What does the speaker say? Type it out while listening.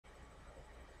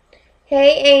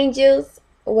Hey angels,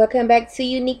 welcome back to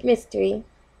Unique Mystery.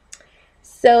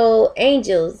 So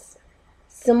angels,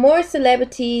 some more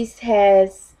celebrities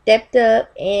has stepped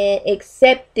up and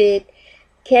accepted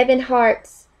Kevin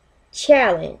Hart's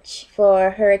challenge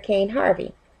for Hurricane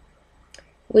Harvey,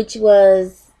 which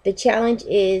was the challenge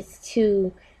is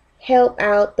to help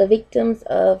out the victims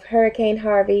of Hurricane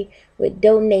Harvey with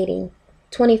donating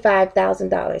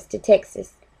 $25,000 to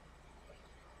Texas.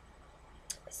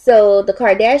 So the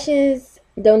Kardashians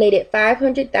donated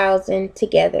 $500,000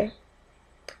 together.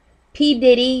 P.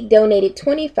 Diddy donated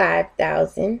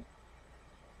 $25,000.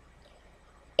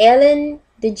 Ellen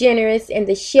DeGeneres and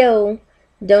the show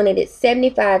donated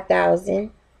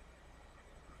 $75,000.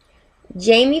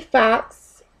 Jamie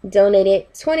Foxx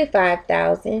donated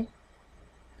 $25,000.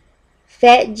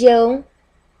 Fat Joe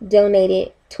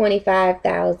donated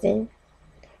 $25,000.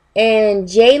 And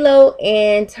J-Lo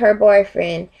and her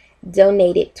boyfriend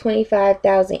donated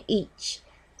 $25,000 each.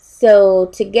 So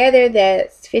together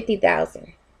that's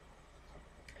 $50,000.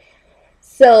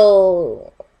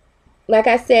 So like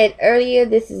I said earlier,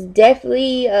 this is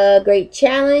definitely a great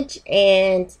challenge,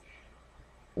 and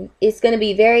it's going to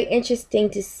be very interesting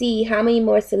to see how many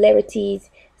more celebrities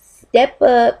step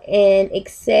up and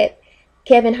accept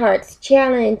Kevin Hart's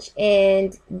challenge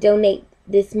and donate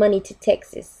this money to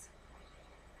Texas.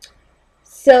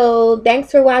 So thanks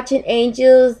for watching,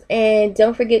 angels, and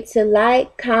don't forget to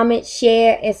like, comment,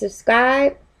 share, and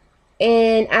subscribe,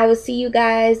 and I will see you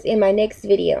guys in my next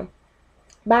video.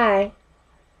 Bye.